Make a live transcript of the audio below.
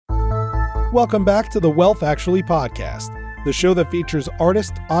Welcome back to the Wealth Actually podcast, the show that features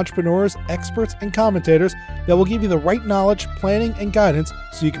artists, entrepreneurs, experts, and commentators that will give you the right knowledge, planning, and guidance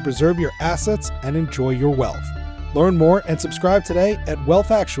so you can preserve your assets and enjoy your wealth. Learn more and subscribe today at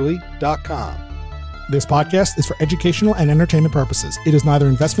wealthactually.com. This podcast is for educational and entertainment purposes. It is neither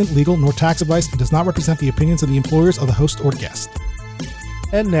investment, legal, nor tax advice and does not represent the opinions of the employers of the host or guest.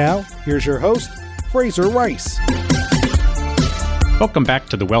 And now, here's your host, Fraser Rice. Welcome back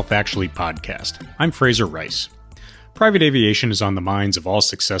to the Wealth Actually podcast. I'm Fraser Rice. Private aviation is on the minds of all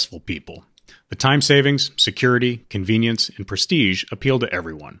successful people. The time savings, security, convenience, and prestige appeal to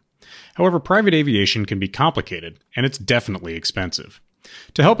everyone. However, private aviation can be complicated, and it's definitely expensive.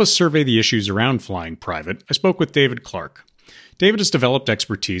 To help us survey the issues around flying private, I spoke with David Clark. David has developed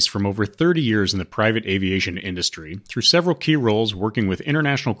expertise from over 30 years in the private aviation industry through several key roles working with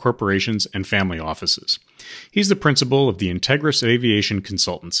international corporations and family offices. He's the principal of the Integris Aviation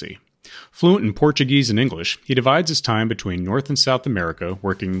Consultancy. Fluent in Portuguese and English, he divides his time between North and South America,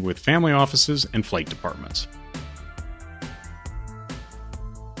 working with family offices and flight departments.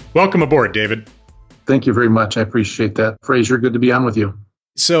 Welcome aboard, David. Thank you very much. I appreciate that. Fraser, good to be on with you.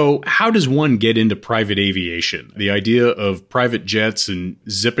 So how does one get into private aviation? The idea of private jets and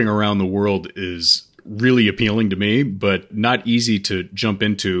zipping around the world is really appealing to me, but not easy to jump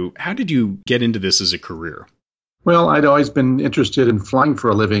into. How did you get into this as a career? Well, I'd always been interested in flying for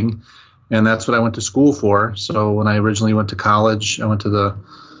a living, and that's what I went to school for. So when I originally went to college, I went to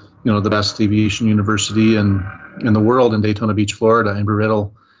the best aviation university in the world in Daytona Beach, Florida,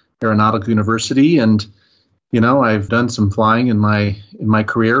 Embry-Riddle Aeronautical University, and I've done some flying in my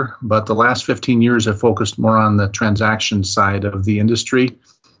career, but the last 15 years I've focused more on the transaction side of the industry.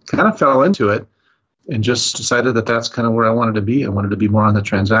 Kind of fell into it and just decided that that's kind of where I wanted to be. I wanted to be more on the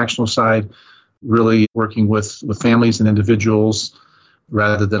transactional side, really working with families and individuals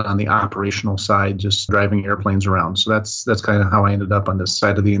rather than on the operational side, just driving airplanes around. So that's kind of how I ended up on this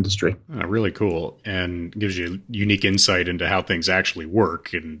side of the industry. Really cool, and gives you unique insight into how things actually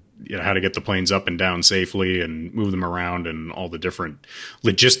work and how to get the planes up and down safely and move them around and all the different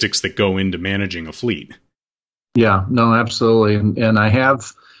logistics that go into managing a fleet. Yeah, no, absolutely. And I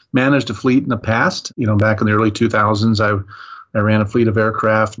have managed a fleet in the past. Back in the early 2000s, I ran a fleet of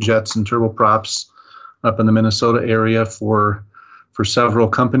aircraft, jets, and turboprops up in the Minnesota area for several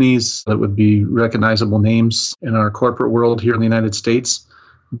companies that would be recognizable names in our corporate world here in the United States.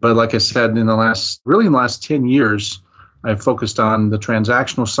 But like I said, in the last 10 years, I've focused on the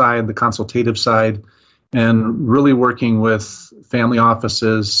transactional side, the consultative side, and really working with family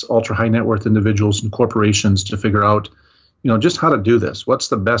offices, ultra high net worth individuals and corporations to figure out, just how to do this. What's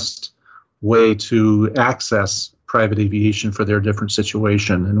the best way to access private aviation for their different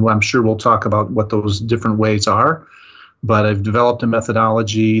situation? And I'm sure we'll talk about what those different ways are. But I've developed a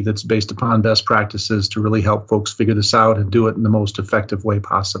methodology that's based upon best practices to really help folks figure this out and do it in the most effective way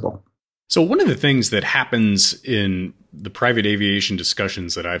possible. So one of the things that happens in the private aviation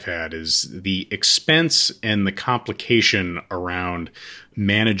discussions that I've had is the expense and the complication around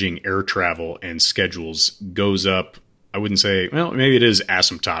managing air travel and schedules goes up. I wouldn't say, well, maybe it is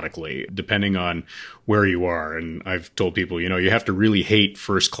asymptotically, depending on where you are. And I've told people, you have to really hate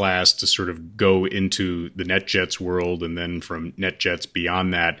first class to sort of go into the NetJets world. And then from NetJets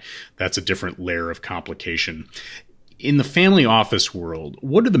beyond that, that's a different layer of complication. In the family office world,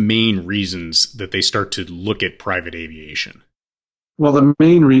 what are the main reasons that they start to look at private aviation? Well, the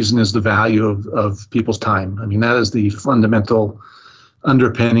main reason is the value of people's time. I mean, that is the fundamental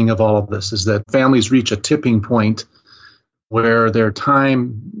underpinning of all of this, is that families reach a tipping point where their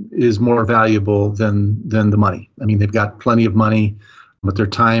time is more valuable than the money. I mean, they've got plenty of money, but their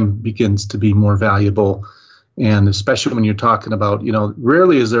time begins to be more valuable. And especially when you're talking about,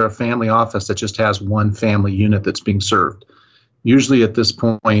 rarely is there a family office that just has one family unit that's being served. Usually at this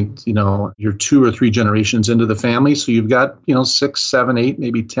point, you're 2 or 3 generations into the family. So you've got, 6, 7, 8,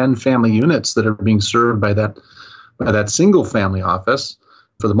 maybe 10 family units that are being served by that single family office.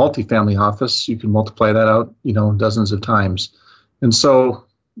 For the multifamily office, you can multiply that out, dozens of times. And so,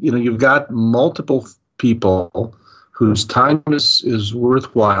 you've got multiple people whose time is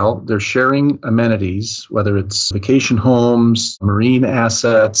worthwhile. They're sharing amenities, whether it's vacation homes, marine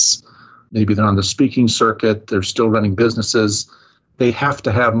assets, maybe they're on the speaking circuit, they're still running businesses. They have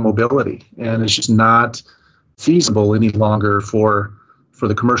to have mobility, and it's just not feasible any longer for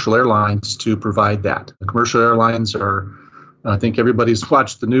the commercial airlines to provide that. The commercial airlines are, I think everybody's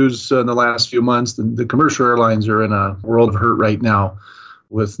watched the news in the last few months. The commercial airlines are in a world of hurt right now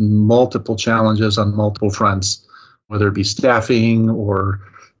with multiple challenges on multiple fronts, whether it be staffing or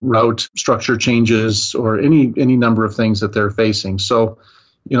route structure changes or any number of things that they're facing. So,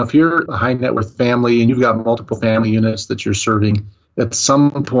 if you're a high net worth family and you've got multiple family units that you're serving, at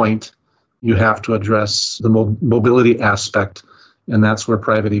some point you have to address the mobility aspect, and that's where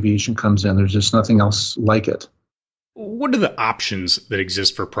private aviation comes in. There's just nothing else like it. What are the options that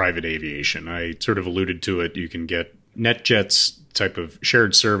exist for private aviation? I sort of alluded to it. You can get NetJets type of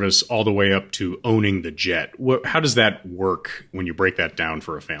shared service all the way up to owning the jet. How does that work when you break that down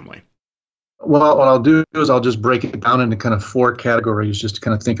for a family? Well, what I'll do is I'll just break it down into kind of 4 categories, just to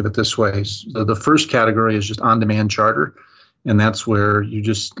kind of think of it this way. So the first category is just on-demand charter, and that's where you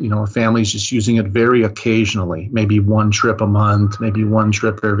just, a family's just using it very occasionally, maybe one trip a month, maybe one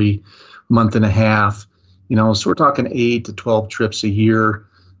trip every month and a half. So we're talking 8 to 12 trips a year.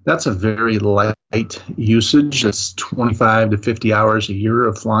 That's a very light usage. That's 25 to 50 hours a year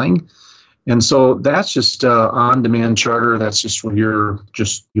of flying. And so that's just on-demand charter. That's just where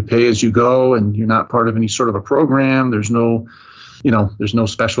you pay as you go, and you're not part of any sort of a program. There's no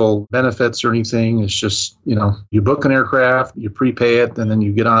special benefits or anything. It's just, you book an aircraft, you prepay it, and then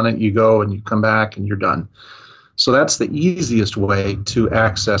you get on it, you go, and you come back, and you're done. So that's the easiest way to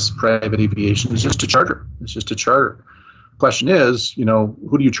access private aviation, is just to charter. It's just a charter. Question is,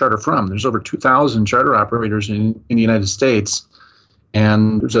 who do you charter from? There's over 2,000 charter operators in the United States.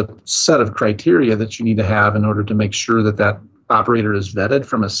 And there's a set of criteria that you need to have in order to make sure that that operator is vetted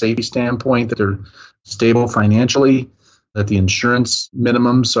from a safety standpoint, that they're stable financially, that the insurance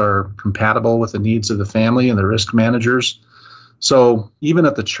minimums are compatible with the needs of the family and the risk managers. So even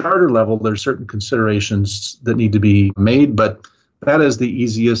at the charter level, there's certain considerations that need to be made, but that is the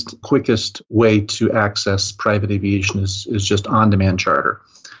easiest, quickest way to access private aviation is just on-demand charter.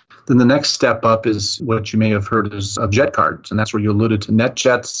 Then the next step up is what you may have heard is of jet cards, and that's where you alluded to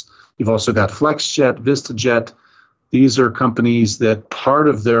NetJets. You've also got FlexJet, VistaJet. These are companies that part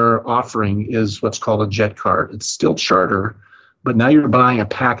of their offering is what's called a jet card. It's still charter, but now you're buying a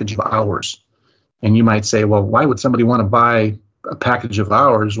package of hours. And you might say, well, why would somebody want to buy a package of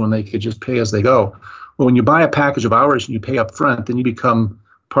hours when they could just pay as they go? Well, when you buy a package of hours and you pay up front, then you become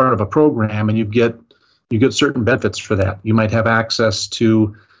part of a program, and you get certain benefits for that. You might have access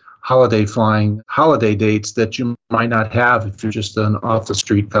to holiday flying, holiday dates that you might not have if you're just an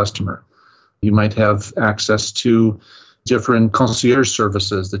off-the-street customer. You might have access to different concierge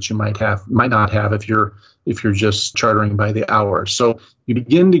services that you might not have if you're just chartering by the hour. So you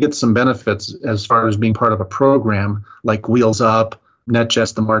begin to get some benefits as far as being part of a program like Wheels Up,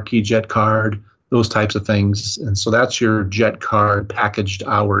 NetJets, the Marquee Jet Card, those types of things. And so that's your jet card packaged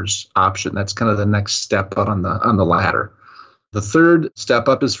hours option. That's kind of the next step up on the ladder. The third step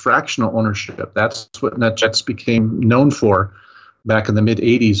up is fractional ownership. That's what NetJets became known for back in the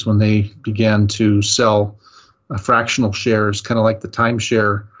mid-'80s when they began to sell fractional shares, kind of like the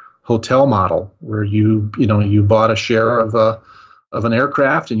timeshare hotel model, where you bought a share of an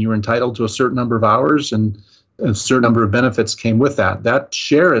aircraft and you were entitled to a certain number of hours, and a certain number of benefits came with that. That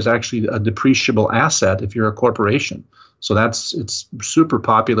share is actually a depreciable asset if you're a corporation. So it's super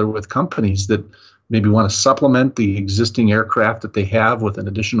popular with companies that maybe want to supplement the existing aircraft that they have with an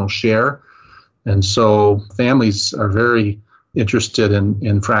additional share. And so families are very interested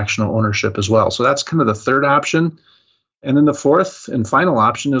in fractional ownership as well. So that's kind of the third option. And then the fourth and final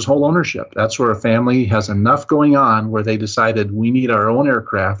option is whole ownership. That's where a family has enough going on where they decided we need our own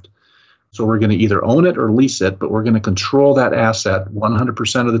aircraft. So we're going to either own it or lease it, but we're going to control that asset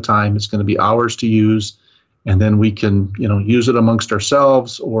 100% of the time. It's going to be ours to use. And then we can, use it amongst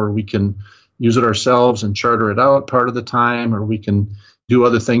ourselves, or we can use it ourselves and charter it out part of the time, or we can do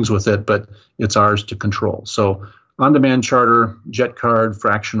other things with it, but it's ours to control. So on-demand charter, jet card,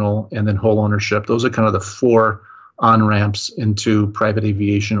 fractional, and then whole ownership. Those are kind of the 4 on-ramps into private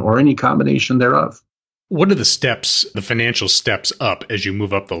aviation, or any combination thereof. What are the steps, the financial steps up as you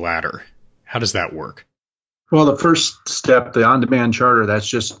move up the ladder? How does that work? Well, the first step, the on-demand charter, that's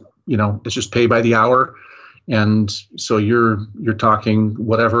just, it's just pay by the hour. And so you're talking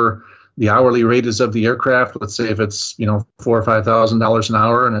whatever the hourly rate is of the aircraft. Let's say if it's, $4,000 or $5,000 an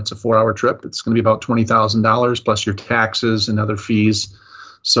hour and it's a 4-hour trip, it's going to be about $20,000 plus your taxes and other fees.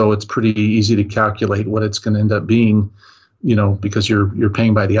 So it's pretty easy to calculate what it's going to end up being, because you're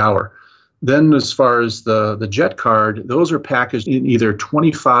paying by the hour. Then as far as the jet card, those are packaged in either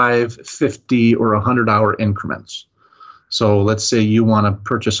 25, 50, or 100-hour increments. So let's say you want to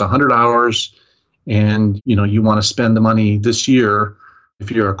purchase 100 hours and, you want to spend the money this year.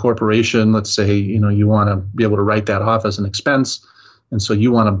 If you're a corporation, let's say, you want to be able to write that off as an expense. And so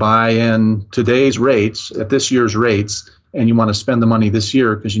you want to buy in today's rates at this year's rates, and you want to spend the money this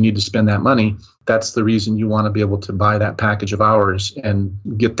year because you need to spend that money. That's the reason you want to be able to buy that package of hours and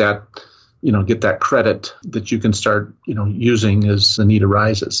get that get that credit that you can start, using as the need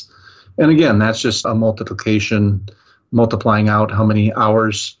arises. And again, that's just a multiplying out how many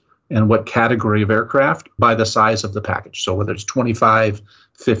hours and what category of aircraft by the size of the package. So whether it's 25,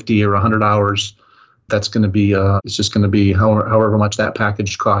 50, or 100 hours, that's going to be, it's just going to be however much that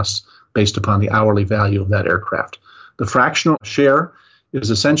package costs based upon the hourly value of that aircraft. The fractional share is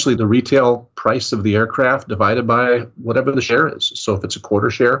essentially the retail price of the aircraft divided by whatever the share is. So if it's a quarter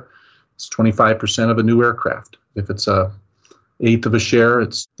share, it's 25% of a new aircraft. If it's a eighth of a share,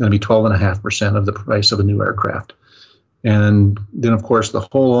 it's going to be 12.5% of the price of a new aircraft. And then, of course, the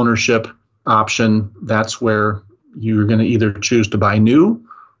whole ownership option, that's where you're going to either choose to buy new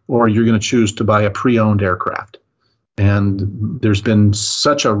or you're going to choose to buy a pre-owned aircraft. And there's been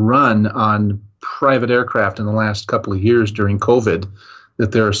such a run on private aircraft in the last couple of years during COVID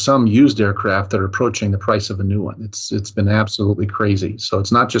that there are some used aircraft that are approaching the price of a new one. It's been absolutely crazy. So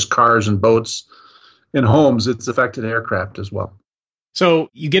it's not just cars and boats and homes, it's affected aircraft as well. So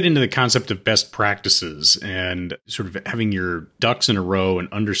you get into the concept of best practices and sort of having your ducks in a row and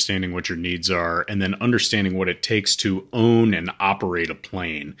understanding what your needs are, and then understanding what it takes to own and operate a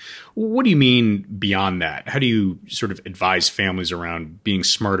plane. What do you mean beyond that? How do you sort of advise families around being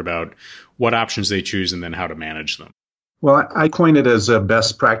smart about what options they choose and then how to manage them? Well, I coin it as a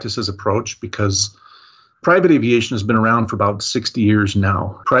best practices approach because private aviation has been around for about 60 years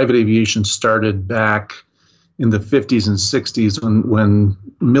now. Private aviation started back in the 50s and 60s when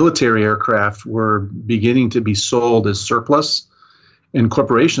military aircraft were beginning to be sold as surplus, and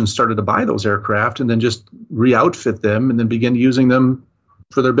corporations started to buy those aircraft and then just re-outfit them and then begin using them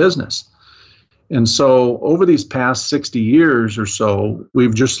for their business. And so over these past 60 years or so,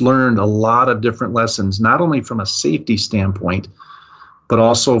 we've just learned a lot of different lessons, not only from a safety standpoint, but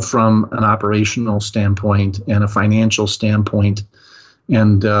also from an operational standpoint and a financial standpoint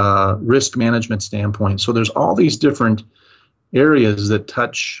and risk management standpoint. So there's all these different areas that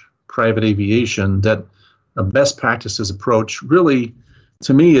touch private aviation that a best practices approach really,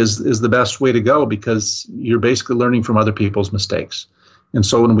 to me, is the best way to go because you're basically learning from other people's mistakes. And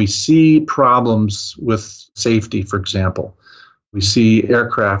so when we see problems with safety, for example, we see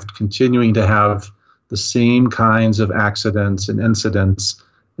aircraft continuing to have the same kinds of accidents and incidents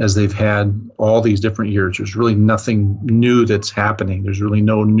as they've had all these different years. There's really nothing new that's happening. There's really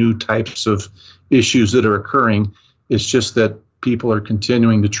no new types of issues that are occurring. It's just that people are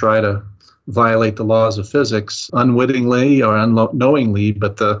continuing to try to violate the laws of physics unwittingly or unknowingly,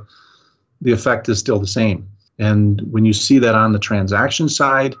 but the effect is still the same. And when you see that on the transaction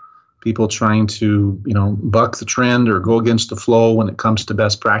side, people trying to, buck the trend or go against the flow when it comes to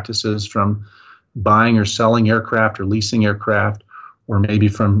best practices from buying or selling aircraft or leasing aircraft, or maybe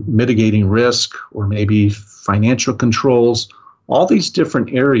from mitigating risk, or maybe financial controls, all these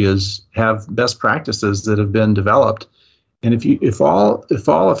different areas have best practices that have been developed. And if all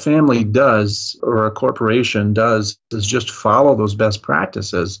a family does or a corporation does is just follow those best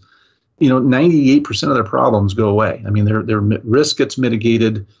practices, 98% of their problems go away. I mean, their risk gets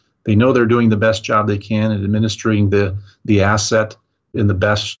mitigated. They know they're doing the best job they can at administering the asset in the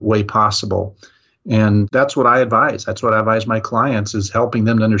best way possible. And that's what I advise. That's what I advise my clients, is helping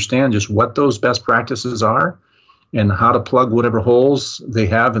them to understand just what those best practices are and how to plug whatever holes they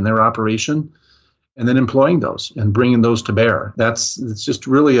have in their operation, and then employing those and bringing those to bear. It's just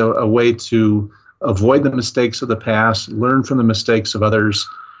really a way to avoid the mistakes of the past, learn from the mistakes of others,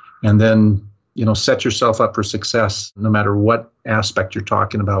 and then, set yourself up for success no matter what aspect you're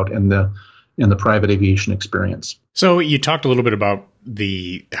talking about in the private aviation experience. So you talked a little bit about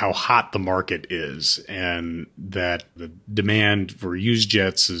how hot the market is, and that the demand for used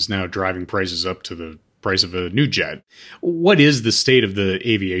jets is now driving prices up to the price of a new jet. What is the state of the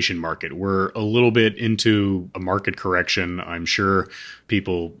aviation market? We're a little bit into a market correction. I'm sure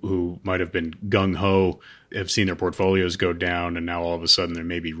people who might have been gung-ho have seen their portfolios go down, and now all of a sudden they're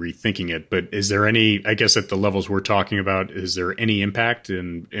maybe rethinking it. But is there any, I guess at the levels we're talking about, is there any impact?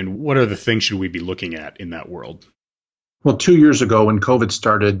 And what are the things should we be looking at in that world? Well, 2 years ago when COVID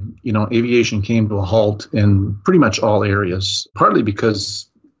started, aviation came to a halt in pretty much all areas, partly because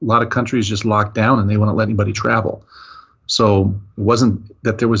a lot of countries just locked down and they wouldn't let anybody travel. So it wasn't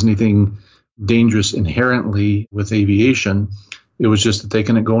that there was anything dangerous inherently with aviation. It was just that they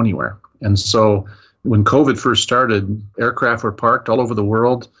couldn't go anywhere. And so when COVID first started, aircraft were parked all over the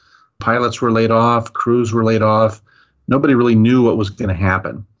world. Pilots were laid off, crews were laid off. Nobody really knew what was going to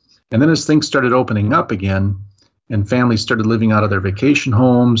happen. And then as things started opening up again and families started living out of their vacation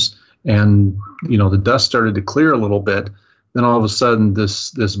homes and, the dust started to clear a little bit, then all of a sudden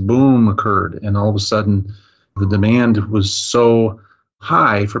this boom occurred, and all of a sudden the demand was so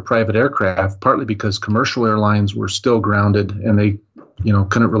high for private aircraft, partly because commercial airlines were still grounded and they,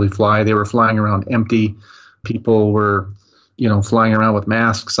 couldn't really fly. They were flying around empty. People were, flying around with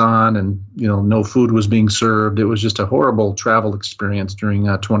masks on and, no food was being served. It was just a horrible travel experience during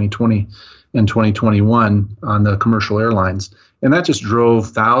 2020 and 2021 on the commercial airlines. And that just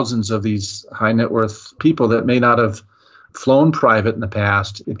drove thousands of these high net worth people that may not have flown private in the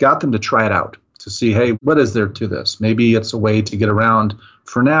past. It got them to try it out, to see, hey, what is there to this? Maybe it's a way to get around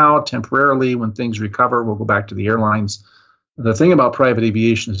for now, temporarily. When things recover, we'll go back to the airlines. The thing about private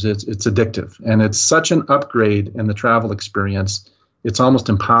aviation is it's addictive, and it's such an upgrade in the travel experience. It's almost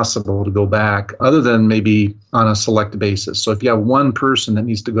impossible to go back other than maybe on a select basis. So if you have one person that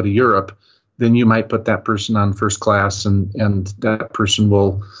needs to go to Europe, then you might put that person on first class and that person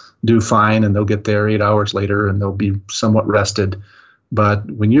will do fine and they'll get there 8 hours later and they'll be somewhat rested.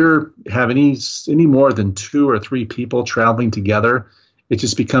 But when you're having any more than 2 or 3 people traveling together, it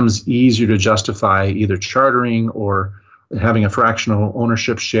just becomes easier to justify either chartering or having a fractional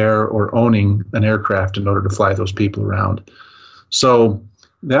ownership share or owning an aircraft in order to fly those people around. So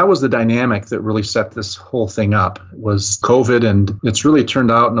that was the dynamic that really set this whole thing up, was COVID, and it's really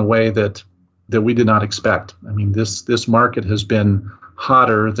turned out in a way that we did not expect. I mean, this market has been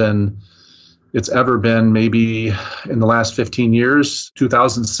hotter than it's ever been maybe in the last 15 years.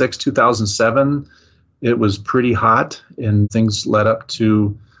 2006, 2007, it was pretty hot, and things led up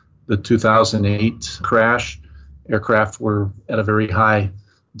to the 2008 crash. Aircraft were at a very high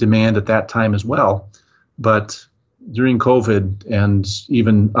demand at that time as well. But during COVID and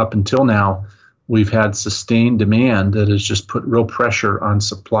even up until now, we've had sustained demand that has just put real pressure on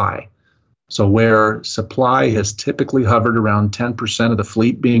supply. So where supply has typically hovered around 10% of the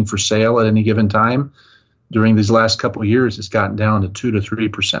fleet being for sale at any given time, during these last couple of years, it's gotten down to 2 to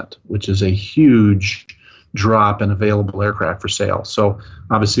 3%, which is a huge drop in available aircraft for sale. So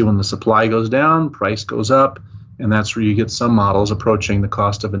obviously when the supply goes down, price goes up, and that's where you get some models approaching the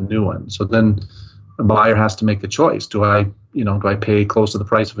cost of a new one. So then a buyer has to make a choice. Do I pay close to the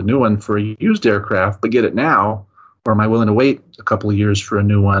price of a new one for a used aircraft, but get it now? Or am I willing to wait a couple of years for a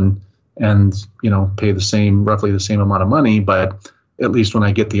new one and, pay roughly the same amount of money, but at least when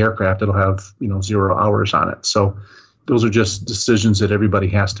I get the aircraft, it'll have, 0 hours on it. So those are just decisions that everybody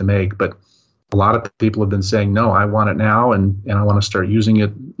has to make. But a lot of people have been saying, no, I want it now and I want to start using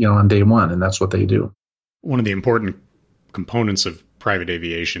it, on day one. And that's what they do. One of the important components of private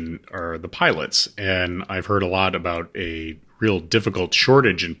aviation are the pilots. And I've heard a lot about a real difficult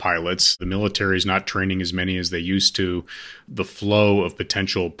shortage in pilots. The military is not training as many as they used to. The flow of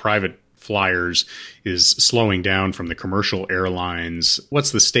potential private flyers is slowing down from the commercial airlines. What's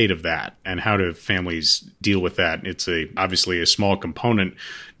the state of that, and how do families deal with that? It's obviously a small component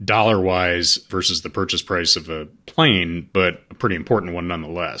dollar-wise versus the purchase price of a plane, but a pretty important one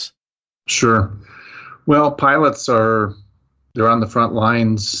nonetheless. Sure. Well, pilots they're on the front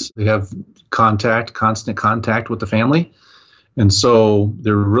lines. They have constant contact with the family. And so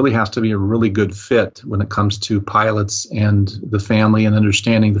there really has to be a really good fit when it comes to pilots and the family, and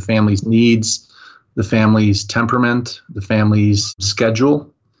understanding the family's needs, the family's temperament, the family's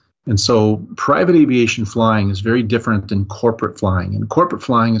schedule. And so private aviation flying is very different than corporate flying. And corporate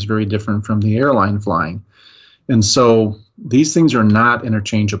flying is very different from the airline flying. And so these things are not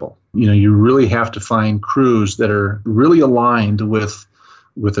interchangeable. You really have to find crews that are really aligned with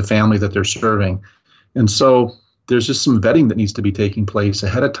the family that they're serving. And so there's just some vetting that needs to be taking place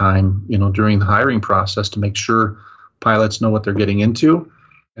ahead of time, during the hiring process, to make sure pilots know what they're getting into.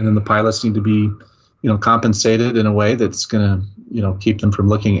 And then the pilots need to be, compensated in a way that's going to, keep them from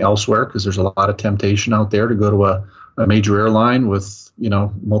looking elsewhere, because there's a lot of temptation out there to go to a major airline with,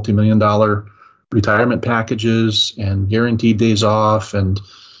 multi-million-dollar retirement packages and guaranteed days off and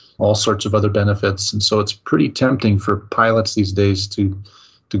all sorts of other benefits. And so it's pretty tempting for pilots these days to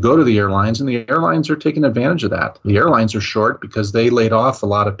go to the airlines, and the airlines are taking advantage of that. The airlines are short because they laid off a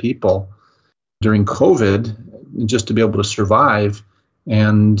lot of people during COVID just to be able to survive.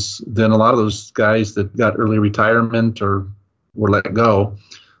 And then a lot of those guys that got early retirement or were let go,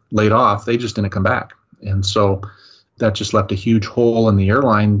 laid off, they just didn't come back. And so that just left a huge hole in the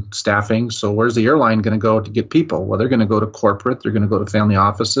airline staffing. So where's the airline going to go to get people? Well, they're going to go to corporate. They're going to go to family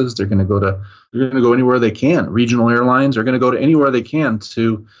offices. They're going to go anywhere they can. Regional airlines are going to go to anywhere they can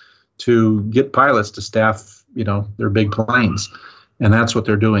to get pilots to staff, their big planes. And that's what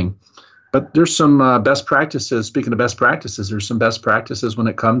they're doing. But there's some best practices. Speaking of best practices, there's some best practices when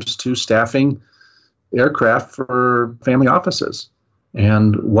it comes to staffing aircraft for family offices.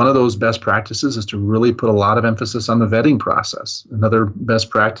 And one of those best practices is to really put a lot of emphasis on the vetting process. Another best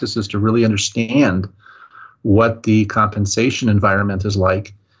practice is to really understand what the compensation environment is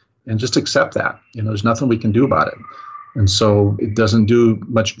like, and just accept that. There's nothing we can do about it. And so it doesn't do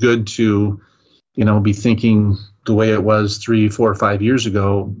much good to, be thinking the way it was 3, 4, 5 years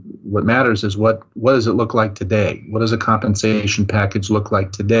ago. What matters is what does it look like today? What does a compensation package look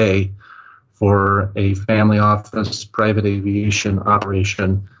like today for a family office, private aviation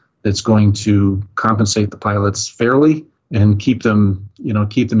operation that's going to compensate the pilots fairly and keep them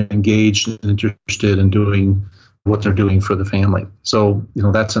engaged and interested in doing what they're doing for the family. So,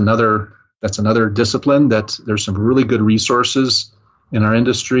 that's another discipline that there's some really good resources in our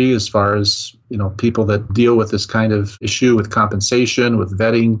industry as far as, people that deal with this kind of issue with compensation, with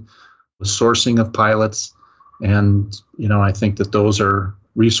vetting, with sourcing of pilots. And, I think that those are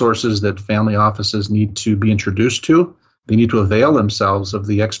resources that family offices need to be introduced to. They need to avail themselves of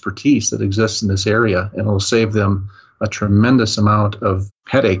the expertise that exists in this area, and it'll save them a tremendous amount of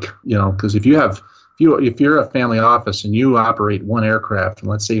headache, because if you're a family office and you operate one aircraft, and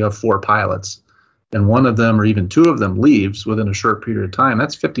let's say you have 4 pilots, and one of them or even 2 of them leaves within a short period of time,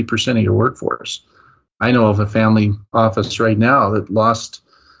 that's 50% of your workforce. I know of a family office right now that lost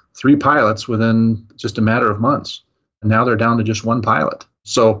 3 pilots within just a matter of months, and now they're down to just 1 pilot.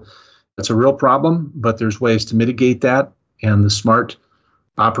 So that's a real problem, but there's ways to mitigate that, and the smart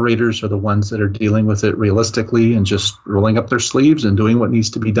operators are the ones that are dealing with it realistically and just rolling up their sleeves and doing what needs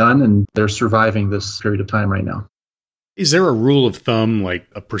to be done, and they're surviving this period of time right now. Is there a rule of thumb, like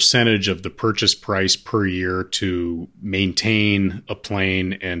a percentage of the purchase price per year to maintain a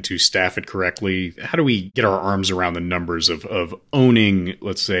plane and to staff it correctly? How do we get our arms around the numbers of owning,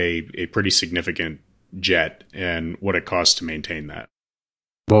 let's say, a pretty significant jet and what it costs to maintain that?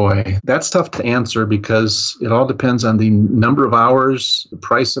 Boy, that's tough to answer because it all depends on the number of hours, the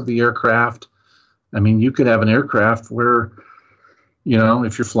price of the aircraft. I mean, you could have an aircraft where,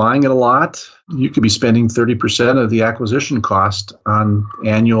 if you're flying it a lot, you could be spending 30% of the acquisition cost on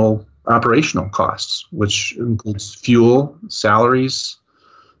annual operational costs, which includes fuel, salaries,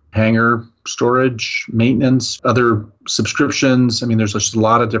 hangar, storage, maintenance, other subscriptions. I mean, there's just a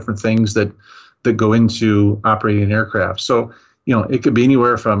lot of different things that go into operating an aircraft. So, it could be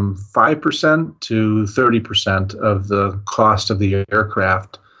anywhere from 5% to 30% of the cost of the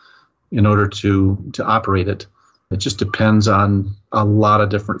aircraft in order to operate it. It just depends on a lot of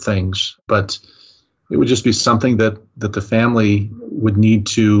different things, but it would just be something that the family would need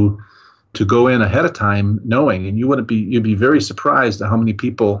to go in ahead of time knowing, and you'd be very surprised at how many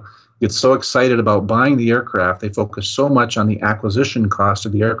people get so excited about buying the aircraft. They focus so much on the acquisition cost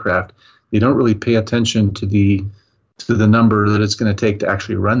of the aircraft. They don't really pay attention to the number that it's going to take to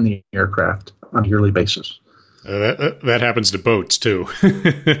actually run the aircraft on a yearly basis. That happens to boats too.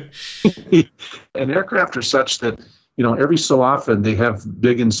 And aircraft are such that, every so often they have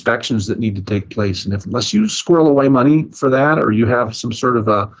big inspections that need to take place. And unless you squirrel away money for that, or you have some sort of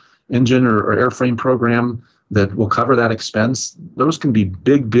a engine or airframe program that will cover that expense, those can be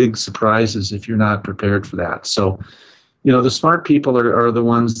big, big surprises if you're not prepared for that. So, the smart people are the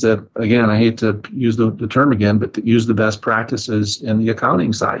ones that, again, I hate to use the term again, but that use the best practices in the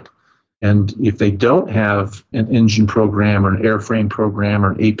accounting side. And if they don't have an engine program or an airframe program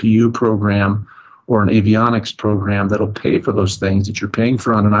or an APU program or an avionics program that'll pay for those things that you're paying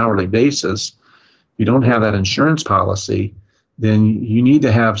for on an hourly basis, if you don't have that insurance policy, then you need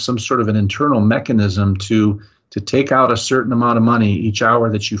to have some sort of an internal mechanism to take out a certain amount of money each hour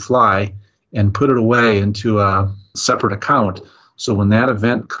that you fly and put it away into a separate account. So when that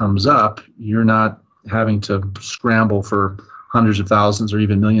event comes up, you're not having to scramble for hundreds of thousands or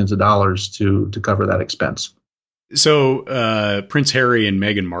even millions of dollars to cover that expense. So Prince Harry and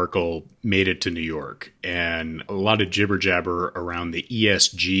Meghan Markle made it to New York, and a lot of jibber jabber around the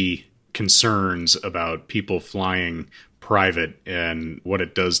ESG concerns about people flying private and what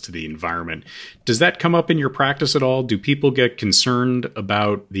it does to the environment. Does that come up in your practice at all? Do people get concerned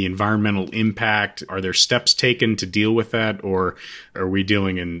about the environmental impact? Are there steps taken to deal with that, or are we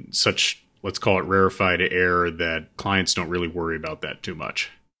dealing in such, let's call it, rarefied air that clients don't really worry about that too much?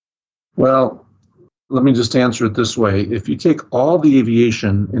 Well, let me just answer it this way. If you take all the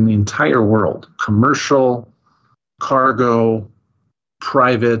aviation in the entire world, commercial, cargo,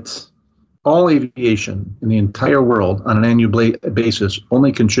 private, all aviation in the entire world on an annual basis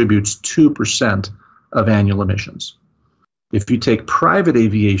only contributes 2% of annual emissions. If you take private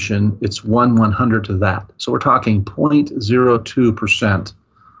aviation, it's 1/100th of that. So we're talking 0.02%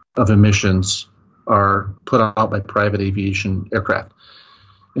 of emissions are put out by private aviation aircraft.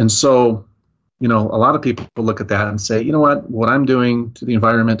 And so, a lot of people look at that and say, what I'm doing to the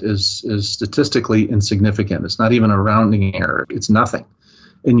environment is statistically insignificant. It's not even a rounding error. It's nothing.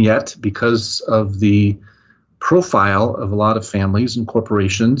 And yet, because of the profile of a lot of families and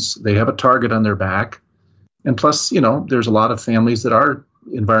corporations. They have a target on their back. And plus, there's a lot of families that are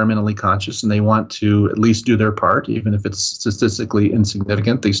environmentally conscious and they want to at least do their part, even if it's statistically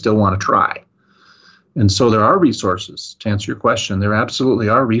insignificant, they still want to try. And so there are resources, to answer your question. There absolutely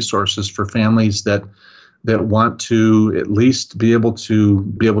are resources for families that want to at least be able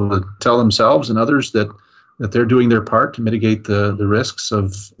to tell themselves and others that they're doing their part to mitigate the risks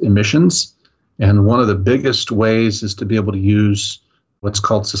of emissions. And one of the biggest ways is to be able to use what's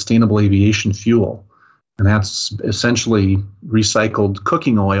called sustainable aviation fuel. And that's essentially recycled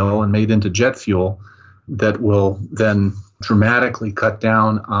cooking oil and made into jet fuel that will then dramatically cut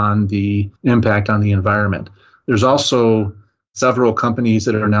down on the impact on the environment. There's also several companies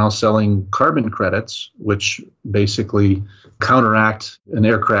that are now selling carbon credits, which basically counteract an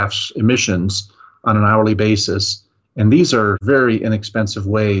aircraft's emissions on an hourly basis. And these are very inexpensive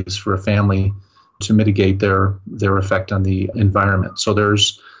ways for a family to mitigate their effect on the environment. So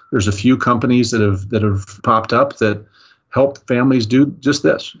there's a few companies that have popped up that help families do just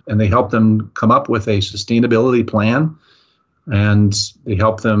this, and they help them come up with a sustainability plan, and they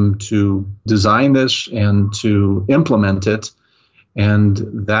help them to design this and to implement it, and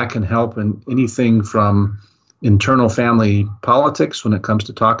that can help in anything from internal family politics when it comes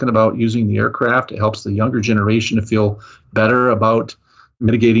to talking about using the aircraft. It helps the younger generation to feel better about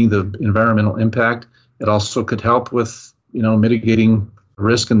mitigating the environmental impact. It also could help with mitigating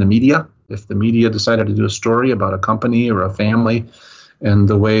risk in the media. If the media decided to do a story about a company or a family and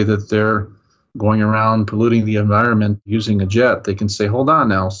the way that they're going around polluting the environment using a jet, they can say, hold on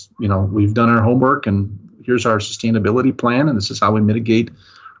now, we've done our homework and here's our sustainability plan and this is how we mitigate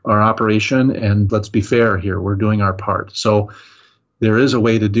our operation, and let's be fair here, we're doing our part. So there is a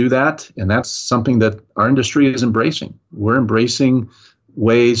way to do that, and that's something that our industry is embracing. We're embracing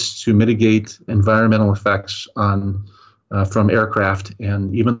ways to mitigate environmental effects from aircraft,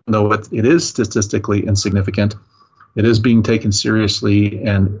 and even though it is statistically insignificant, it is being taken seriously,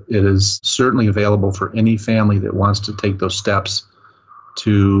 and it is certainly available for any family that wants to take those steps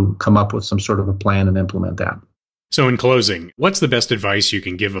to come up with some sort of a plan and implement that. So in closing, what's the best advice you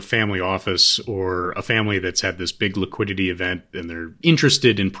can give a family office or a family that's had this big liquidity event and they're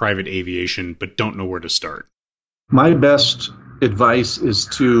interested in private aviation but don't know where to start? My best advice is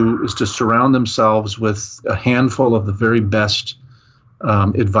to surround themselves with a handful of the very best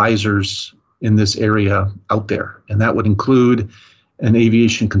advisors in this area out there. And that would include an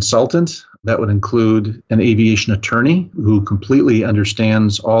aviation consultant. That would include an aviation attorney who completely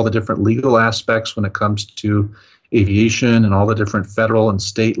understands all the different legal aspects when it comes to aviation and all the different federal and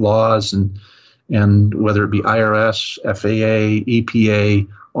state laws and whether it be IRS, FAA, EPA,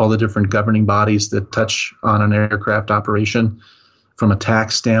 all the different governing bodies that touch on an aircraft operation. From a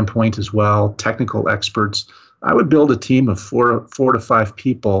tax standpoint as well, technical experts. I would build a team of four to five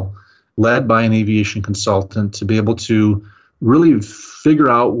people led by an aviation consultant to be able to really figure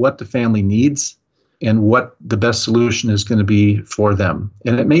out what the family needs and what the best solution is going to be for them.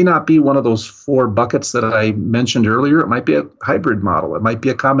 And it may not be one of those four buckets that I mentioned earlier. It might be a hybrid model. It might be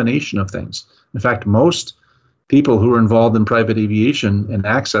a combination of things. In fact, most people who are involved in private aviation and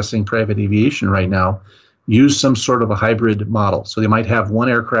accessing private aviation right now use some sort of a hybrid model. So they might have one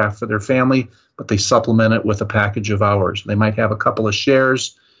aircraft for their family, but they supplement it with a package of hours. They might have a couple of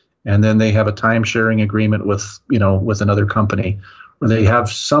shares, and then they have a time sharing agreement with another company, or they have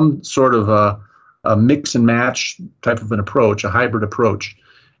some sort of a mix and match type of an approach, a hybrid approach.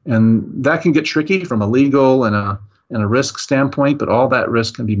 And that can get tricky from a legal and a risk standpoint, but all that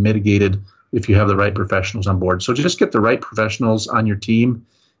risk can be mitigated if you have the right professionals on board. So just get the right professionals on your team,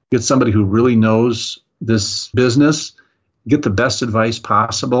 get somebody who really knows this business, get the best advice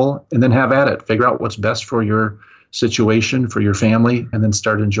possible, and then have at it. Figure out what's best for your situation, for your family, and then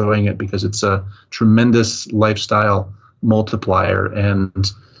start enjoying it, because it's a tremendous lifestyle multiplier.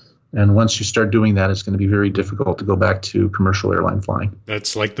 And once you start doing that, it's going to be very difficult to go back to commercial airline flying.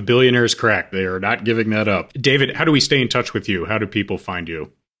 That's like the billionaire's crack. They are not giving that up. David, how do we stay in touch with you? How do people find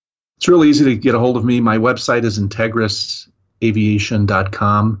you? It's really easy to get a hold of me. My website is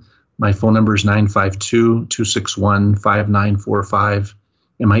integrasaviation.com. My phone number is 952-261-5945.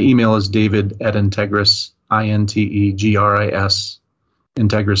 And my email is david@integris, INTEGRIS,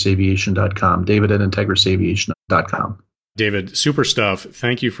 integrasaviation.com. david@integrasaviation.com. David, super stuff.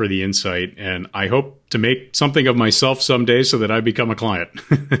 Thank you for the insight. And I hope to make something of myself someday so that I become a client.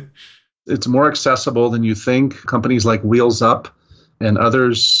 It's more accessible than you think. Companies like Wheels Up and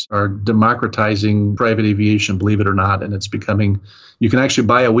others are democratizing private aviation, believe it or not. And it's becoming, you can actually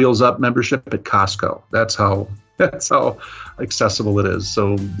buy a Wheels Up membership at Costco. That's how That's how accessible it is.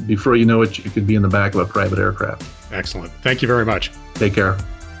 So before you know it, you could be in the back of a private aircraft. Excellent. Thank you very much. Take care.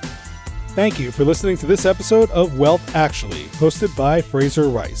 Thank you for listening to this episode of Wealth Actually, hosted by Fraser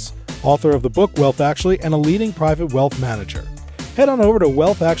Rice, author of the book Wealth Actually and a leading private wealth manager. Head on over to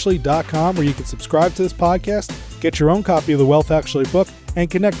wealthactually.com where you can subscribe to this podcast, get your own copy of the Wealth Actually book, and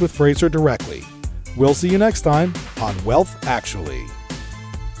connect with Fraser directly. We'll see you next time on Wealth Actually.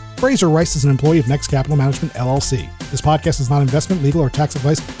 Fraser Rice is an employee of Next Capital Management, LLC. This podcast is not investment, legal, or tax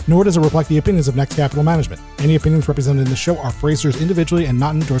advice, nor does it reflect the opinions of Next Capital Management. Any opinions represented in the show are Fraser's individually and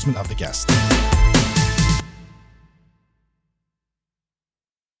not an endorsement of the guest.